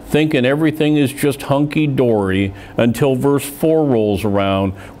live, thinking everything is just hunky-dory, until verse 4 rolls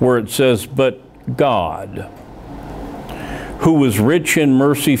around where it says, but God, who is rich in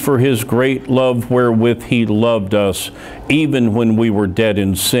mercy for his great love wherewith he loved us, even when we were dead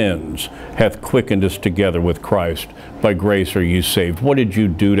in sins, hath quickened us together with Christ. By grace are you saved. What did you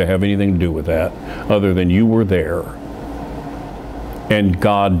do to have anything to do with that, other than you were there, and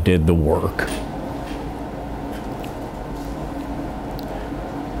God did the work?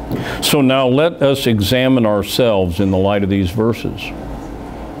 So now let us examine ourselves in the light of these verses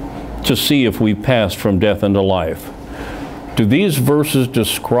to see if we passed from death unto life. Do these verses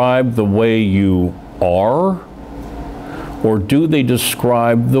describe the way you are, or do they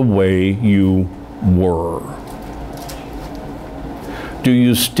describe the way you were? Do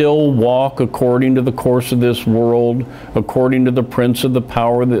you still walk according to the course of this world, according to the prince of the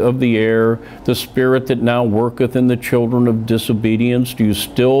power of the air, the spirit that now worketh in the children of disobedience? Do you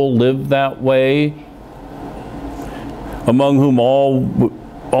still live that way? Among whom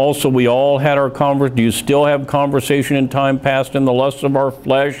also we all had our conversation. Do you still have conversation in time past in the lusts of our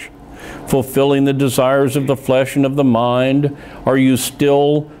flesh, fulfilling the desires of the flesh and of the mind? Are you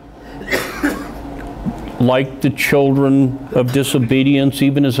still like the children of disobedience,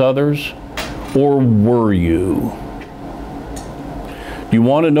 even as others? Or were you? Do you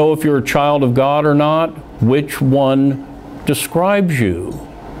want to know if you're a child of God or not? Which one describes you?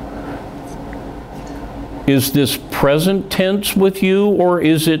 Is this present tense with you, or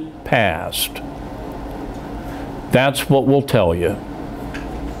is it past? That's what we'll tell you.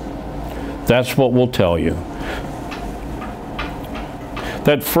 That's what we'll tell you.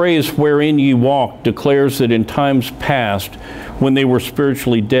 That phrase, wherein ye walked, declares that in times past, when they were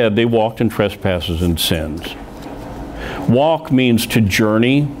spiritually dead, they walked in trespasses and sins. Walk means to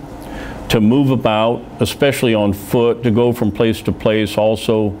journey, to move about, especially on foot, to go from place to place,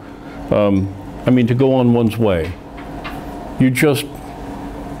 also to go on one's way. You just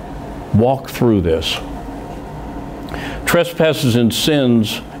walk through this. Trespasses and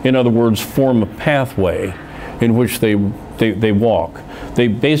sins, in other words, form a pathway in which they walk. They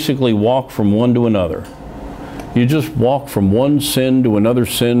basically walk from one to another. You just walk from one sin to another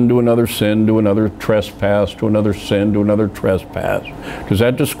sin to another sin to another trespass to another sin to another trespass. Does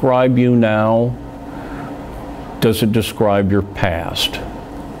that describe you now? Does it describe your past?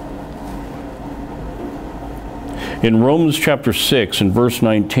 In Romans chapter 6 and verse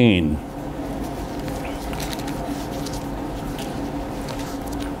 19,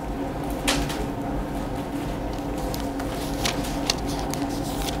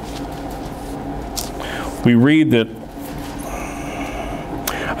 we read that,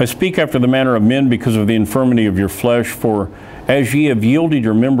 I speak after the manner of men because of the infirmity of your flesh, for as ye have yielded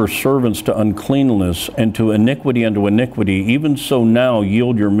your members servants to uncleanness, and to iniquity unto iniquity, even so now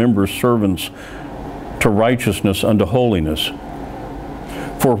yield your members servants to righteousness unto holiness.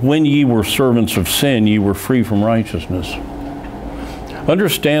 For when ye were servants of sin, ye were free from righteousness.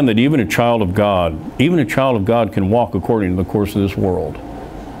 Understand that even a child of God can walk according to the course of this world.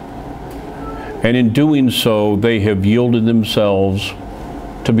 And in doing so, they have yielded themselves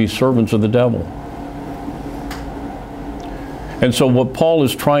to be servants of the devil. And so what Paul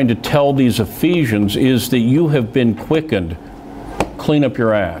is trying to tell these Ephesians is that you have been quickened. Clean up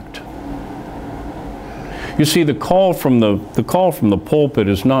your act. You see, the call from the pulpit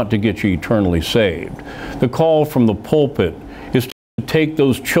is not to get you eternally saved. The call from the pulpit is to take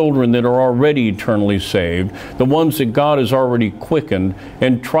those children that are already eternally saved, the ones that God has already quickened,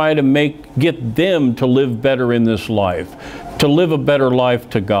 and try to get them to live better in this life, to live a better life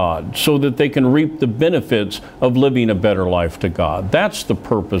to God, so that they can reap the benefits of living a better life to God. That's the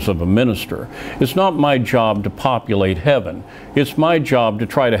purpose of a minister. It's not my job to populate heaven. It's my job to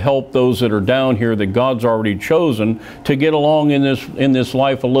try to help those that are down here that God's already chosen to get along in this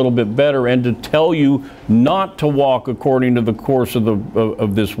life a little bit better, and to tell you not to walk according to the course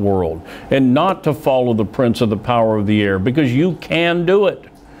of this world, and not to follow the prince of the power of the air, because you can do it.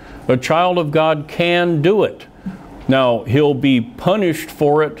 A child of God can do it. Now, he'll be punished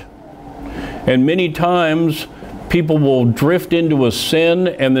for it, and many times people will drift into a sin,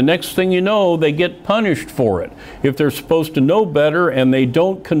 and the next thing you know, they get punished for it. If they're supposed to know better and they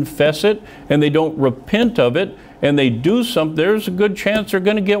don't confess it and they don't repent of it and they do something, there's a good chance they're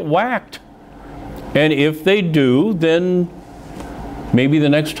going to get whacked. And if they do, then maybe the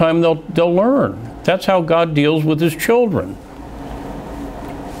next time they'll learn. That's how God deals with his children.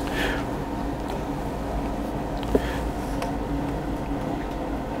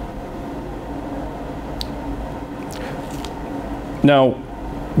 Now,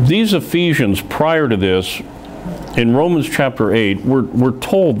 these Ephesians, prior to this, in Romans chapter 8, we're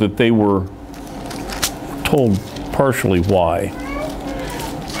told that they were told partially why.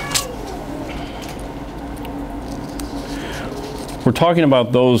 We're talking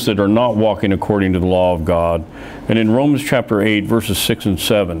about those that are not walking according to the law of God. And in Romans chapter 8, verses 6 and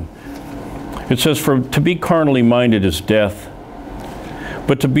 7, it says, "For to be carnally minded is death,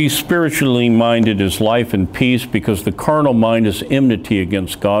 but to be spiritually minded is life and peace, because the carnal mind is enmity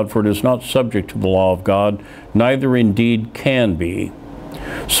against God, for it is not subject to the law of God, neither indeed can be.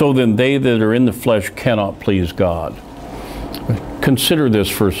 So then they that are in the flesh cannot please God." Consider this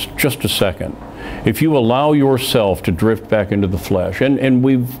for just a second. If you allow yourself to drift back into the flesh, and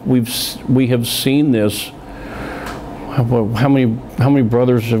we have seen this. How many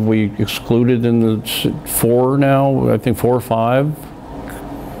brothers have we excluded in the 4 now? I think 4 or 5.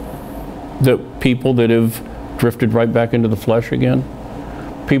 The people that have drifted right back into the flesh again,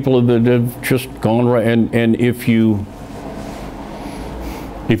 people that have just gone right. And if you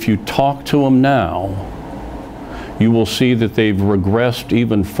talk to them now, you will see that they've regressed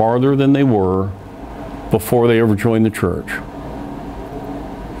even farther than they were before they ever joined the church.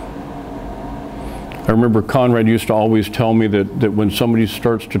 I remember Conrad used to always tell me that when somebody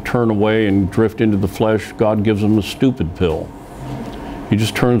starts to turn away and drift into the flesh, God gives them a stupid pill. He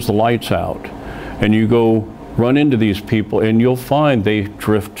just turns the lights out. And you go run into these people, and you'll find they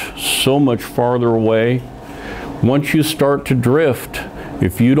drift so much farther away. Once you start to drift,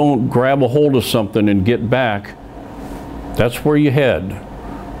 if you don't grab a hold of something and get back, that's where you head.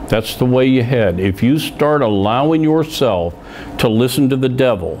 That's the way you head. If you start allowing yourself to listen to the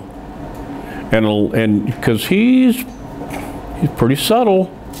devil, and because he's pretty subtle.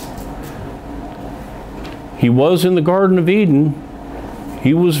 He was in the Garden of Eden.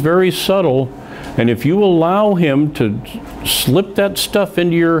 He was very subtle, and if you allow him to slip that stuff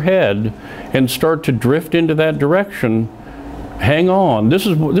into your head and start to drift into that direction, hang on. This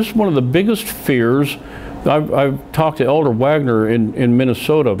is one of the biggest fears. I've talked to Elder Wagner in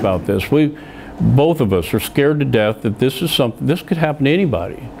Minnesota about this. Both of us are scared to death that this could happen to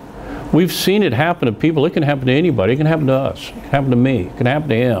anybody. We've seen it happen to people. It can happen to anybody. It can happen to us. It can happen to me. It can happen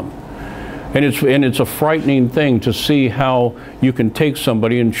to him. And it's a frightening thing to see how you can take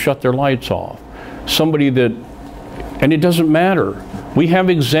somebody and shut their lights off. And it doesn't matter. We have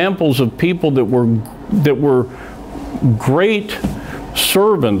examples of people that were great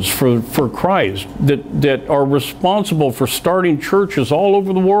servants for Christ, that are responsible for starting churches all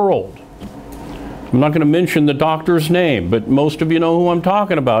over the world. I'm not going to mention the doctor's name, but most of you know who I'm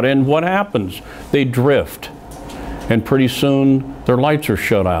talking about. And what happens? They drift. And pretty soon their lights are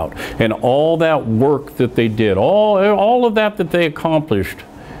shut out. And all that work that they did, all of that they accomplished,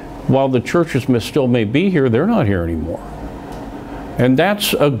 while the churches still may be here, they're not here anymore. And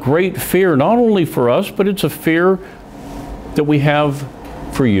that's a great fear, not only for us, but it's a fear that we have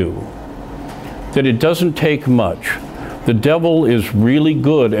for you. That it doesn't take much. The devil is really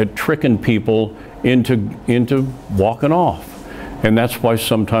good at tricking people into walking off. And that's why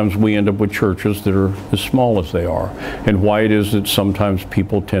sometimes we end up with churches that are as small as they are, and why it is that sometimes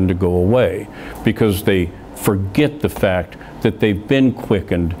people tend to go away, because they forget the fact that they've been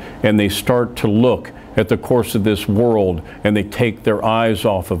quickened, and they start to look at the course of this world, and they take their eyes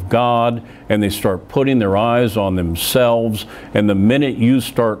off of God, and they start putting their eyes on themselves. And the minute you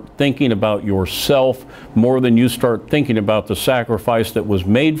start thinking about yourself more than you start thinking about the sacrifice that was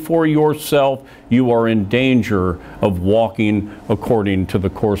made for yourself, you are in danger of walking according to the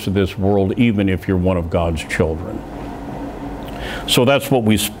course of this world, even if you're one of God's children. So that's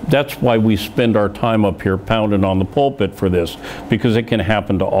why we spend our time up here pounding on the pulpit for this, because it can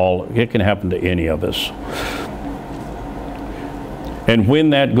happen to any of us. And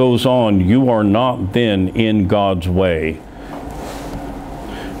when that goes on, you are not then in God's way.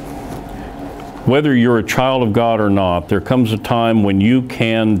 Whether you're a child of God or not, there comes a time when you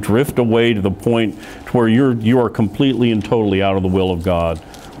can drift away to the point to where you are completely and totally out of the will of God.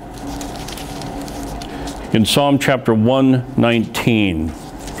 In Psalm chapter 119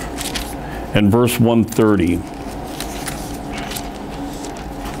 and verse 130,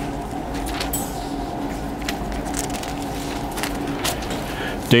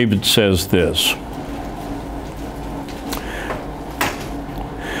 David says this: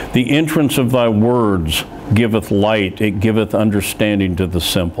 "The entrance of thy words giveth light, it giveth understanding to the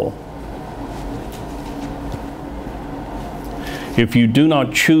simple." If you do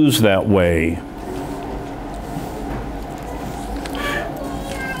not choose that way,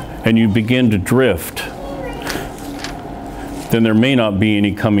 and you begin to drift, then there may not be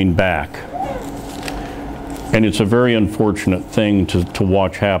any coming back. And it's a very unfortunate thing to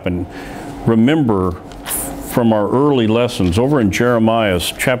watch happen. Remember from our early lessons over in Jeremiah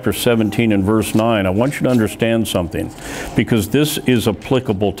chapter 17 and verse 9, I want you to understand something, because this is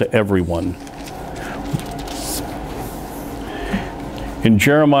applicable to everyone. In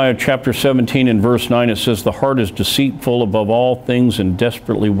Jeremiah chapter 17 and verse 9, it says, "The heart is deceitful above all things and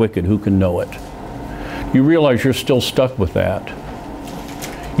desperately wicked. Who can know it?" You realize you're still stuck with that.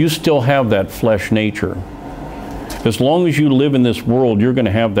 You still have that flesh nature. As long as you live in this world, you're going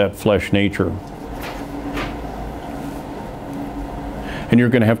to have that flesh nature. And you're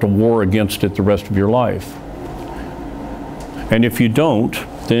going to have to war against it the rest of your life. And if you don't,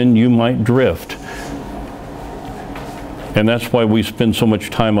 then you might drift. And that's why we spend so much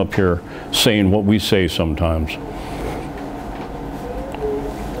time up here saying what we say sometimes.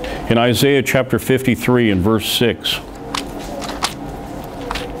 In Isaiah chapter 53 and verse 6,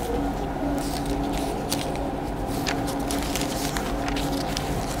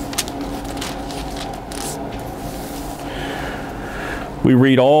 we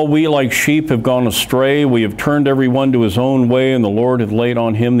read, "All we like sheep have gone astray. We have turned every one to his own way, and the Lord hath laid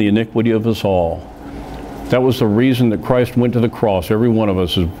on him the iniquity of us all." That was the reason that Christ went to the cross. Every one of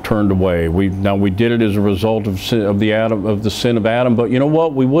us is turned away. We did it as a result of the sin of Adam, but you know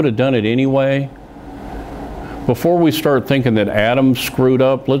what? We would have done it anyway. Before we start thinking that Adam screwed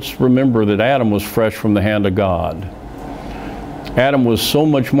up, let's remember that Adam was fresh from the hand of God. Adam was so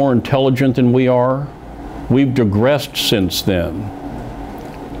much more intelligent than we are. We've digressed since then.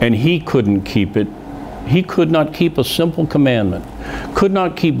 And he couldn't keep it. He could not keep a simple commandment. Could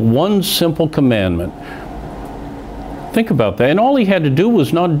not keep one simple commandment. Think about that. And all he had to do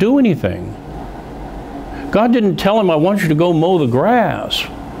was not do anything. God didn't tell him, "I want you to go mow the grass."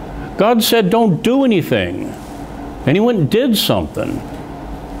 God said, "Don't do anything." And he went and did something.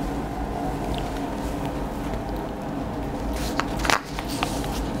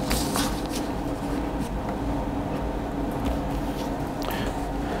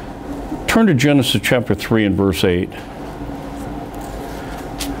 Turn to Genesis chapter 3 and verse 8.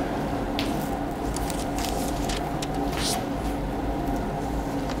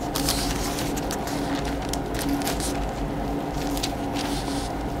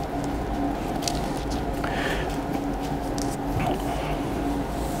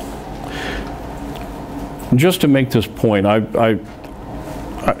 Just to make this point,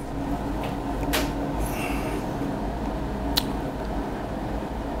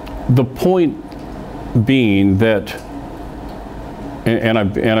 the point being that, and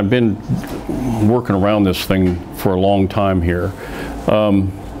I've been working around this thing for a long time here.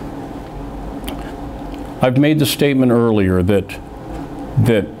 I've made the statement earlier that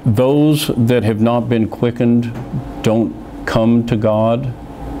those that have not been quickened don't come to God.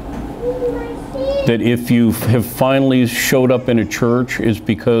 That if you have finally showed up in a church, is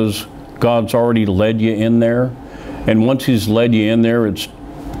because God's already led you in there. And once He's led you in there, it's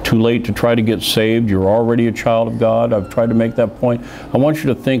too late to try to get saved. You're already a child of God. I've tried to make that point. I want you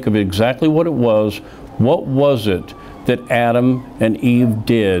to think of exactly what it was. What was it that Adam and Eve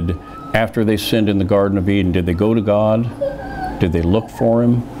did after they sinned in the Garden of Eden? Did they go to God? Did they look for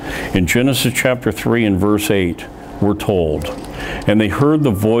Him? In Genesis chapter 3 and verse 8, we're told, "And they heard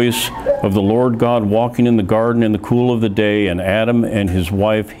the voice of the Lord God walking in the garden in the cool of the day, and Adam and his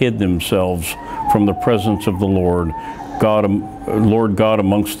wife hid themselves from the presence of the Lord God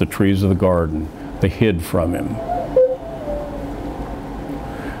amongst the trees of the garden." They hid from Him.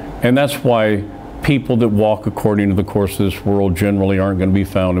 And that's why people that walk according to the course of this world generally aren't going to be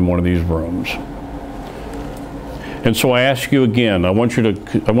found in one of these rooms. And so I ask you again, I want you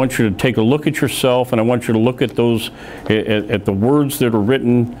to take a look at yourself, and I want you to look at those, at the words that are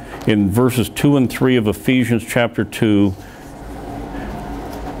written in verses 2 and 3 of Ephesians chapter 2,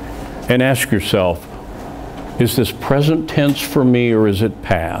 and ask yourself, is this present tense for me, or is it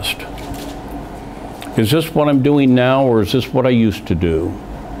past? Is this what I'm doing now, or is this what I used to do?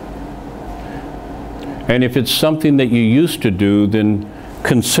 And if it's something that you used to do, then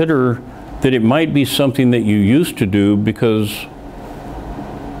consider that it might be something that you used to do because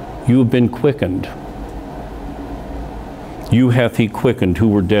you have been quickened. You hath He quickened who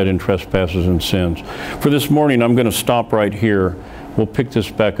were dead in trespasses and sins. For this morning, I'm going to stop right here. We'll pick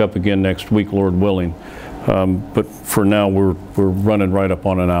this back up again next week, Lord willing. But for now, we're running right up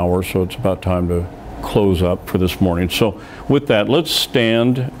on an hour, so it's about time to close up for this morning. So with that, let's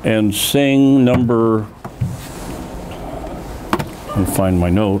stand and sing number, I'll find my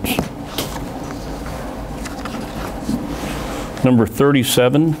notes, number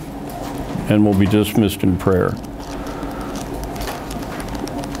 37, and we'll be dismissed in prayer.